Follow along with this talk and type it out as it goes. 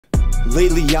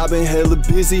Lately I've been hella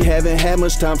busy, haven't had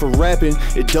much time for rapping.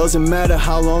 It doesn't matter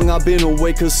how long I've been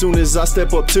away, cause soon as I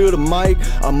step up to the mic,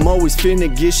 I'm always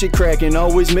finna get shit cracking,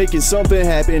 always making something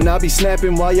happen. I be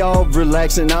snapping while y'all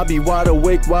relaxing, I be wide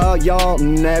awake while y'all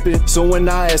napping. So when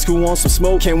I ask who wants some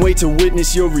smoke, can't wait to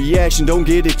witness your reaction. Don't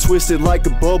get it twisted like a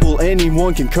bubble,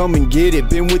 anyone can come and get it.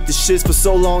 Been with the shits for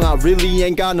so long, I really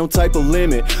ain't got no type of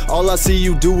limit. All I see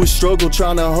you do is struggle,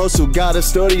 trying to hustle. Gotta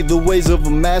study the ways of a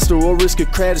master, or risk a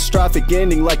catastrophic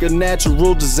ending like a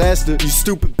natural disaster. You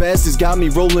stupid bastards got me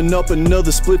rolling up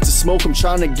another split to smoke. I'm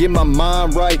trying to get my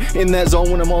mind right in that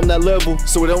zone when I'm on that level.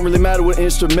 So it don't really matter what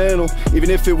instrumental, even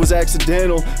if it was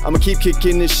accidental. I'ma keep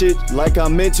kicking this shit like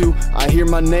I'm meant to. I hear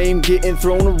my name getting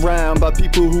thrown around by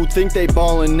people who think they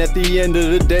ballin'. At the end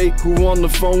of the day, who on the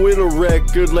phone with a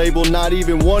record label? Not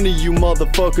even one of you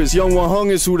motherfuckers. Yung Wun Hung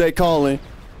is who they callin'.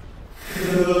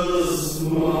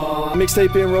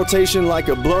 Mixtape in rotation like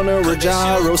a blunt or a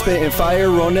gyro, spitting fire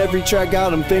on every track,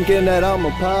 got them thinking that I'm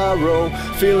a pyro.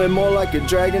 Feeling more like a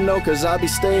dragon though, cause I be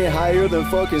staying higher than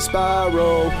fucking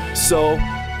Spyro. So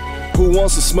who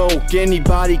wants to smoke?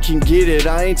 Anybody can get it.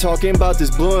 I ain't talking about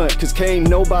this blunt, cause can't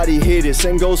nobody hit it.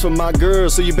 Same goes for my girl,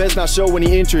 so you best not show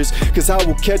any interest, cause I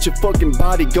will catch a fucking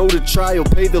body, go to trial,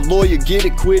 pay the lawyer, get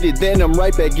acquitted, then I'm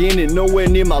right back in it. Nowhere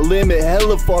near my limit,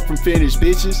 hella far from finished,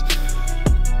 bitches.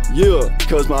 Yeah,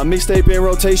 cause my mixtape in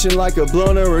rotation like a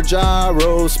blunt or a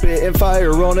gyro, spitting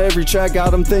fire on every track,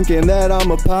 got them thinking that I'm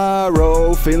a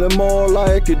pyro. Feeling more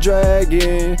like a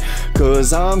dragon,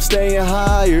 cause I'm staying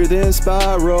higher than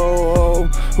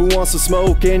Spyro. Who wants to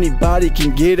smoke? Anybody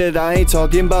can get it. I ain't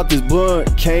talking about this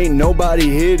blunt, can't nobody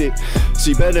hit it. So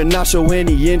you better not show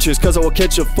any interest, cause I will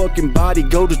catch a fucking body,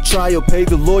 go to trial, pay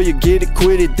the lawyer, get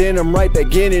acquitted, then I'm right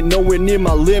back in it. Nowhere near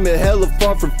my limit, hella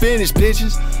far from finished,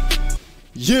 bitches.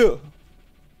 Yeah.